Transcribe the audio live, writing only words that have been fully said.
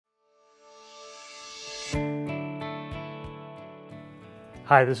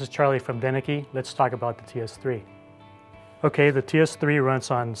Hi, this is Charlie from Denecke. Let's talk about the TS-3. Okay, the TS-3 runs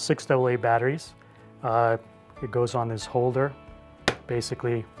on 6 AA batteries. It goes on this holder.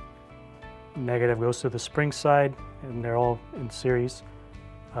 Basically, negative goes to the spring side, and they're all in series.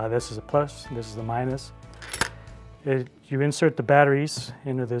 This is a plus, this is a minus. You insert the batteries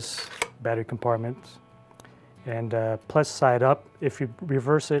into this battery compartment, and plus side up. If you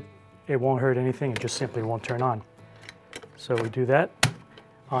reverse it, it won't hurt anything, it just simply won't turn on. So we do that.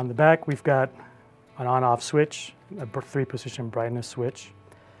 On the back, we've got an on-off switch, a 3-position brightness switch.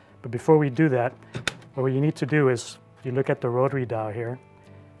 But before we do that, what you need to do is you look at the rotary dial here.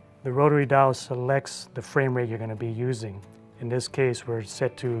 The rotary dial selects the frame rate you're going to be using. In this case, we're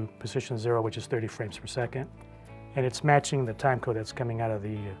set to position 0, which is 30 frames per second. And it's matching the time code that's coming out of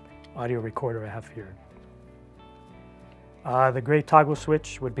the audio recorder I have here. The gray toggle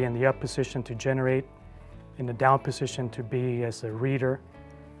switch would be in the up position to generate, in the down position to be as a reader.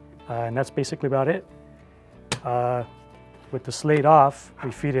 And that's basically about it. With the Slate off,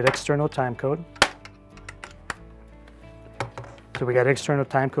 we feed it external time code. So we got external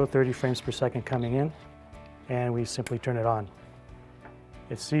time code, 30 frames per second coming in, and we simply turn it on.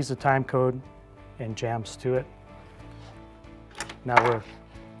 It sees the time code and jams to it. Now we're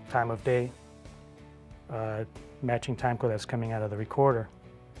time of day, matching time code that's coming out of the recorder.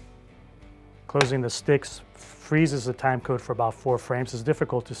 Closing the sticks freezes the time code for about 4 frames. It's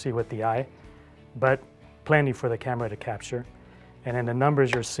difficult to see with the eye, but plenty for the camera to capture. And then the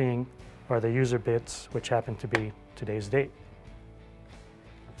numbers you're seeing are the user bits, which happen to be today's date.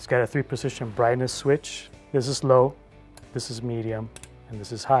 It's got a 3-position brightness switch. This is low, this is medium, and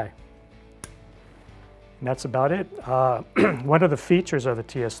this is high. And that's about it. One of the features of the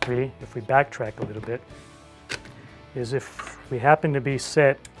TS-3, if we backtrack a little bit, is if we happen to be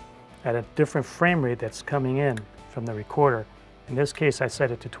set at a different frame rate that's coming in from the recorder. In this case, I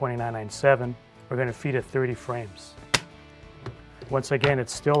set it to 2997. We're going to feed it 30 frames. Once again,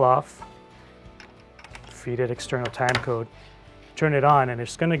 it's still off. Feed it external time code. Turn it on, and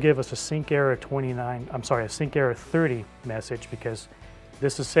it's going to give us a sync error 30 message because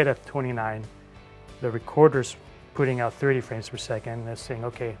this is set at 29. The recorder's putting out 30 frames per second. And it's saying,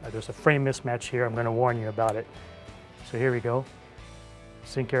 okay, there's a frame mismatch here. I'm going to warn you about it. So here we go.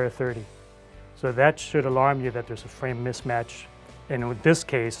 Sync error 30. So that should alarm you that there's a frame mismatch. And in this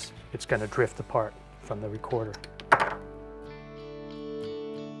case, it's going to drift apart from the recorder.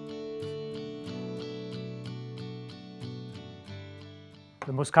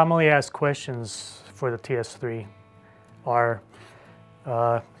 The most commonly asked questions for the TS-3 are,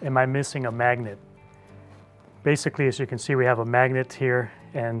 am I missing a magnet? Basically, as you can see, we have a magnet here,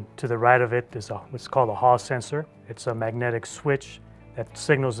 and to the right of it is what's called a Hall sensor. It's a magnetic switch that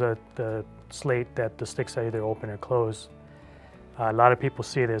signals the Slate that the sticks are either open or closed. A lot of people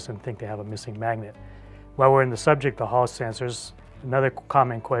see this and think they have a missing magnet. While we're in the subject of Hall sensors, another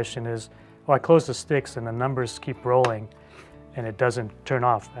common question is, I close the sticks and the numbers keep rolling and it doesn't turn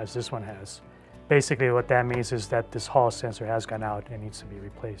off as this one has. Basically what that means is that this Hall sensor has gone out and needs to be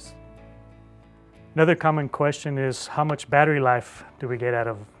replaced. Another common question is, how much battery life do we get out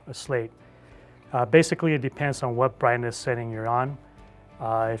of a Slate? Basically, it depends on what brightness setting you're on.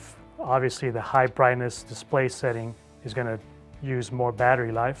 If obviously the high brightness display setting is going to use more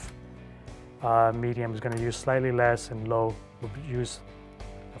battery life, medium is going to use slightly less, and low will use,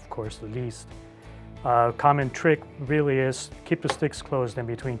 of course, the least. Common trick really is keep the sticks closed in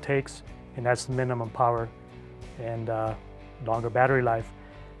between takes, and that's the minimum power and longer battery life.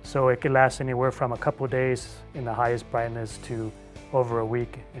 So it can last anywhere from a couple of days in the highest brightness to over a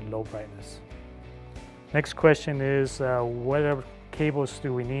week in low brightness. Next question is, what cables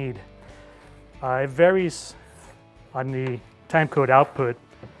do we need? It varies on the timecode output,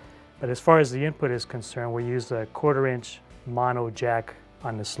 but as far as the input is concerned, we use a 1/4-inch mono jack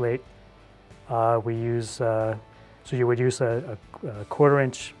on the Slate. So you would use a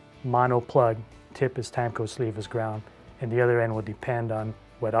 1/4-inch mono plug, tip is timecode, sleeve is ground, and the other end will depend on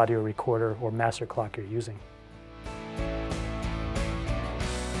what audio recorder or master clock you're using.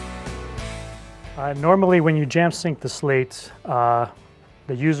 Normally when you jam sync the Slate,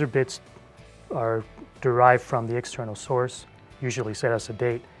 the user bits are derived from the external source, usually set as a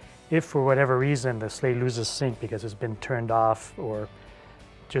date. If for whatever reason the Slate loses sync because it's been turned off or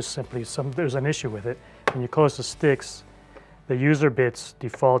just simply there's an issue with it, when you close the sticks, the user bits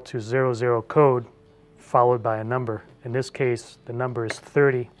default to 00 code followed by a number. In this case, the number is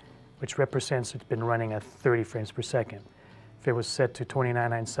 30, which represents it's been running at 30 frames per second. If it was set to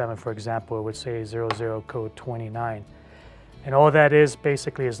 2997, for example, it would say 00 code 29. And all that is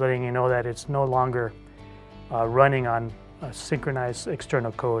basically is letting you know that it's no longer running on a synchronized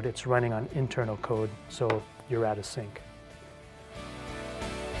external code, it's running on internal code, so you're out of sync.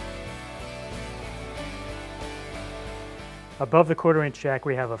 Above the 1/4-inch jack,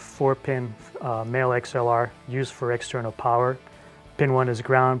 we have a 4-pin male XLR used for external power. Pin 1 is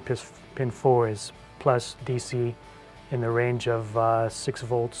ground, pin 4 is plus DC in the range of 6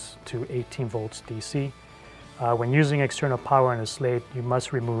 volts to 18 volts DC. When using external power on a Slate, you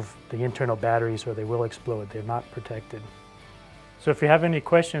must remove the internal batteries or they will explode. They're not protected. So if you have any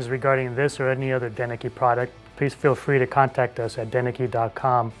questions regarding this or any other Denecke product, please feel free to contact us at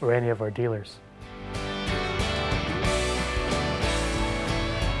denecke.com or any of our dealers.